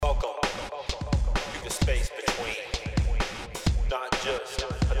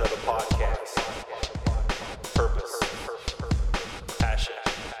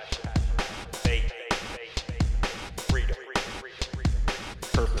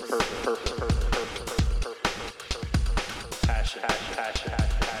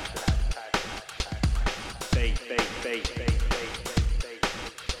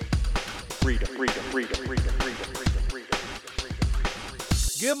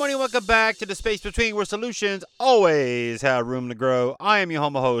morning, welcome back to the space between where solutions always have room to grow. I am your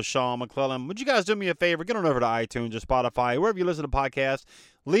humble host, Sean McClellan. Would you guys do me a favor? Get on over to iTunes or Spotify, wherever you listen to podcasts.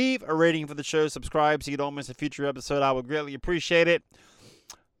 Leave a rating for the show. Subscribe so you don't miss a future episode. I would greatly appreciate it.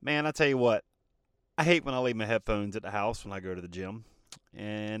 Man, I tell you what, I hate when I leave my headphones at the house when I go to the gym.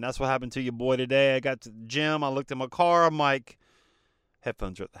 And that's what happened to your boy today. I got to the gym. I looked at my car. I'm like,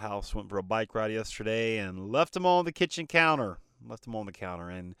 headphones are at the house. Went for a bike ride yesterday and left them on the kitchen counter.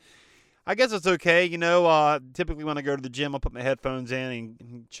 And I guess it's okay. Typically when I go to the gym, I put my headphones in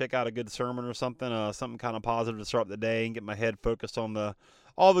and check out a good sermon or something, something kind of positive to start the day and get my head focused on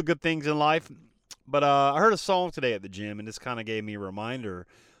all the good things in life. But I heard a song today at the gym, and this kind of gave me a reminder.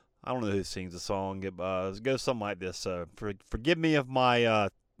 I don't know who sings the song. It goes something like this. Forgive me if if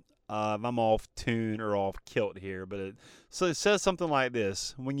I'm off tune or off kilt here, but it says something like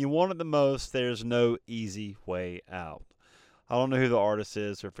this: when you want it the most, there's no easy way out. I don't know who the artist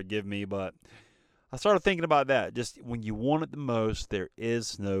is, so forgive me, but I started thinking about that. Just when you want it the most, there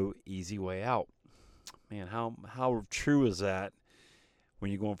is no easy way out. Man, how true is that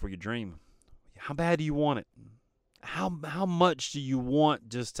when you're going for your dream? How bad do you want it? How much do you want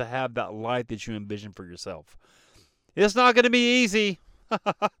just to have that life that you envision for yourself? It's not going to be easy.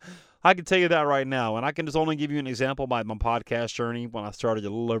 I can tell you that right now. And I can just only give you an example by my podcast journey when I started a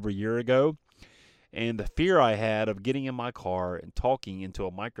little over a year ago. And the fear I had of getting in my car and talking into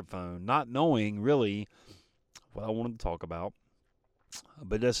a microphone, not knowing really what I wanted to talk about,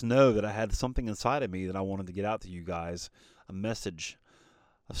 but just know that I had something inside of me that I wanted to get out to you guys, a message,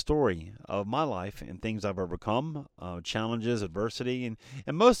 a story of my life and things I've overcome, challenges, adversity, and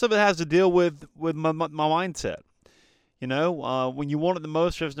most of it has to deal with my mindset. When you want it the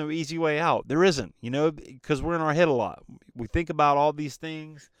most, there's no easy way out. There isn't, because we're in our head a lot. We think about all these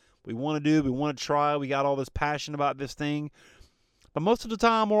things we want to do, we want to try, we got all this passion about this thing. But most of the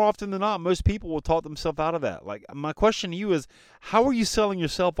time, more often than not, most people will talk themselves out of that. Like, my question to you is, how are you selling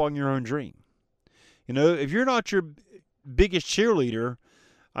yourself on your own dream? If you're not your biggest cheerleader,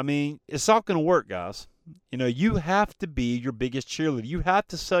 it's not going to work, guys. You have to be your biggest cheerleader. You have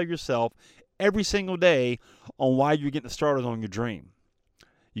to sell yourself every single day on why you're getting started on your dream.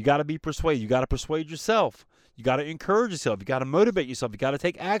 You got to be persuaded. You got to persuade yourself. You got to encourage yourself. You got to motivate yourself. You got to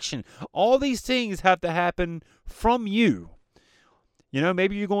take action. All these things have to happen from you.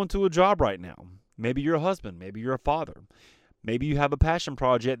 Maybe you're going to a job right now. Maybe you're a husband. Maybe you're a father. Maybe you have a passion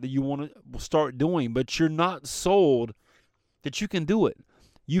project that you want to start doing, but you're not sold that you can do it.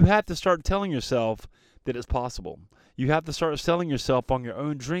 You have to start telling yourself that it's possible. You have to start selling yourself on your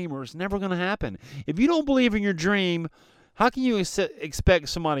own dream, or it's never going to happen. If you don't believe in your dream, how can you expect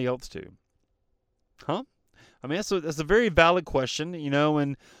somebody else to? Huh? That's a very valid question,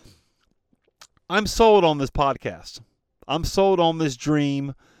 and I'm sold on this podcast. I'm sold on this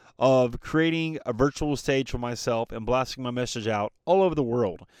dream of creating a virtual stage for myself and blasting my message out all over the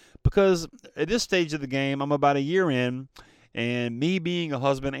world. Because at this stage of the game, I'm about a year in, and me being a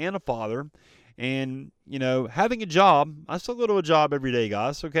husband and a father, and having a job. I still go to a job every day,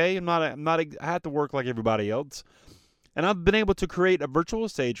 guys. Okay, I have to work like everybody else, and I've been able to create a virtual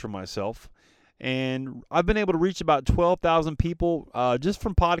stage for myself, and I've been able to reach about 12,000 people just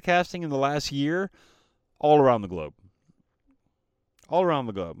from podcasting in the last year, all around the globe. All around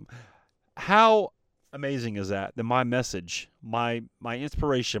the globe. How amazing is that? That my message, my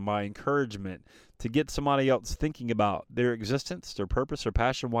inspiration, my encouragement to get somebody else thinking about their existence, their purpose, their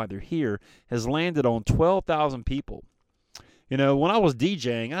passion, why they're here, has landed on 12,000 people. When I was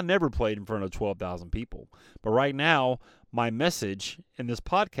DJing, I never played in front of 12,000 people. But right now, my message in this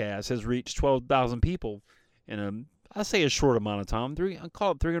podcast has reached 12,000 people in I say a short amount of time. I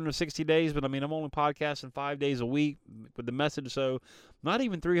call it 360 days, but I'm only podcasting 5 days a week with the message, so not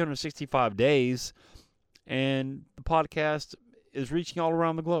even 365 days, and the podcast is reaching all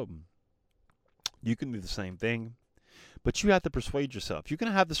around the globe. You can do the same thing, but you have to persuade yourself. You're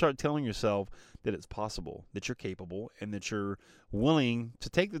going to have to start telling yourself that it's possible, that you're capable, and that you're willing to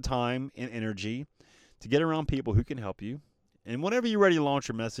take the time and energy to get around people who can help you. And whenever you're ready to launch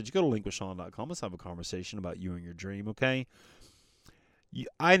your message, go to linkwithsean.com. Let's have a conversation about you and your dream, okay?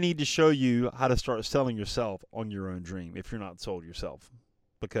 I need to show you how to start selling yourself on your own dream if you're not sold yourself.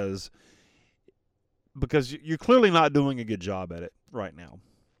 Because you're clearly not doing a good job at it right now,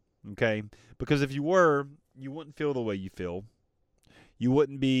 okay? Because if you were, you wouldn't feel the way you feel. You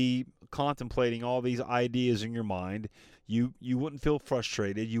wouldn't be contemplating all these ideas in your mind. You wouldn't feel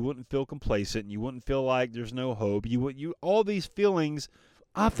frustrated. You wouldn't feel complacent. You wouldn't feel like there's no hope. All these feelings,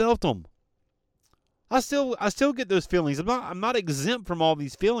 I felt them. I still get those feelings. I'm not exempt from all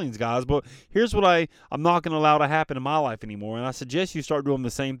these feelings, guys, but here's what I'm not going to allow to happen in my life anymore. And I suggest you start doing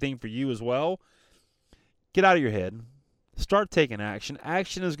the same thing for you as well. Get out of your head. Start taking action.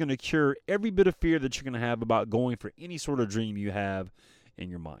 Action is going to cure every bit of fear that you're going to have about going for any sort of dream you have in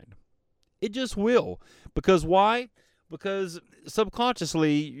your mind. It just will. Because why? Because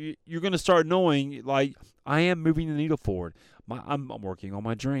subconsciously, you're going to start knowing, like, I am moving the needle forward. I'm working on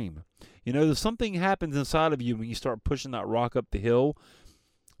my dream. You know, something happens inside of you when you start pushing that rock up the hill.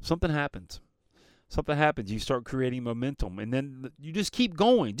 Something happens. Something happens. You start creating momentum. And then you just keep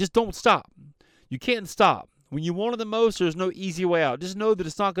going. Just don't stop. You can't stop. When you want it the most, there's no easy way out. Just know that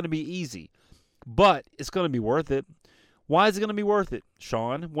it's not going to be easy. But it's going to be worth it. Why is it going to be worth it,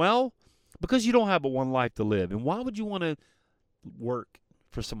 Sean? Well, because you don't have but one life to live. And why would you want to work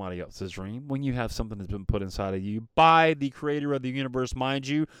for somebody else's dream when you have something that's been put inside of you by the creator of the universe, mind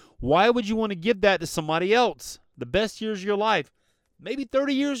you? Why would you want to give that to somebody else? The best years of your life, maybe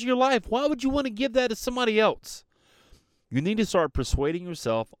 30 years of your life. Why would you want to give that to somebody else? You need to start persuading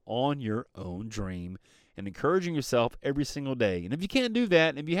yourself on your own dream and encouraging yourself every single day. And if you can't do that,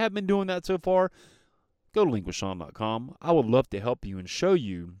 and if you haven't been doing that so far, go to linkwithsean.com. I would love to help you and show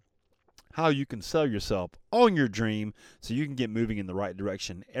you how you can sell yourself on your dream so you can get moving in the right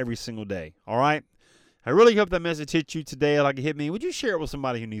direction every single day. All right? I really hope that message hit you today like it hit me. Would you share it with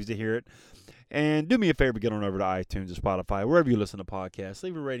somebody who needs to hear it? And do me a favor, get on over to iTunes or Spotify, wherever you listen to podcasts.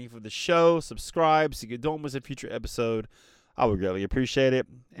 Leave a rating for the show. Subscribe so you don't miss a future episode. I would greatly appreciate it.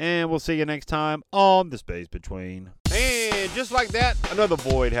 And we'll see you next time on The Space Between. And just like that, another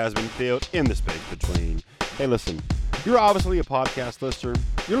void has been filled in the space between. Hey, listen, you're obviously a podcast listener.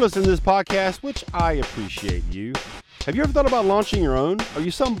 You're listening to this podcast, which I appreciate you. Have you ever thought about launching your own? Are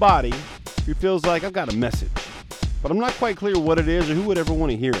you somebody who feels like I've got a message, but I'm not quite clear what it is or who would ever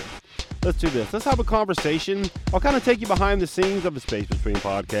want to hear it? Let's do this. Let's have a conversation. I'll kind of take you behind the scenes of the Space Between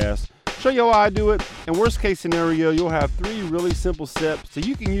podcast, show you how I do it, and worst case scenario, you'll have 3 really simple steps that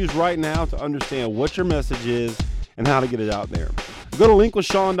you can use right now to understand what your message is and how to get it out there. Go to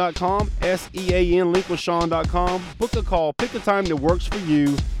linkwithsean.com, SEAN, linkwithsean.com, book a call, pick a time that works for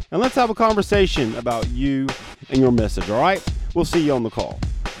you, and let's have a conversation about you and your message, all right? We'll see you on the call.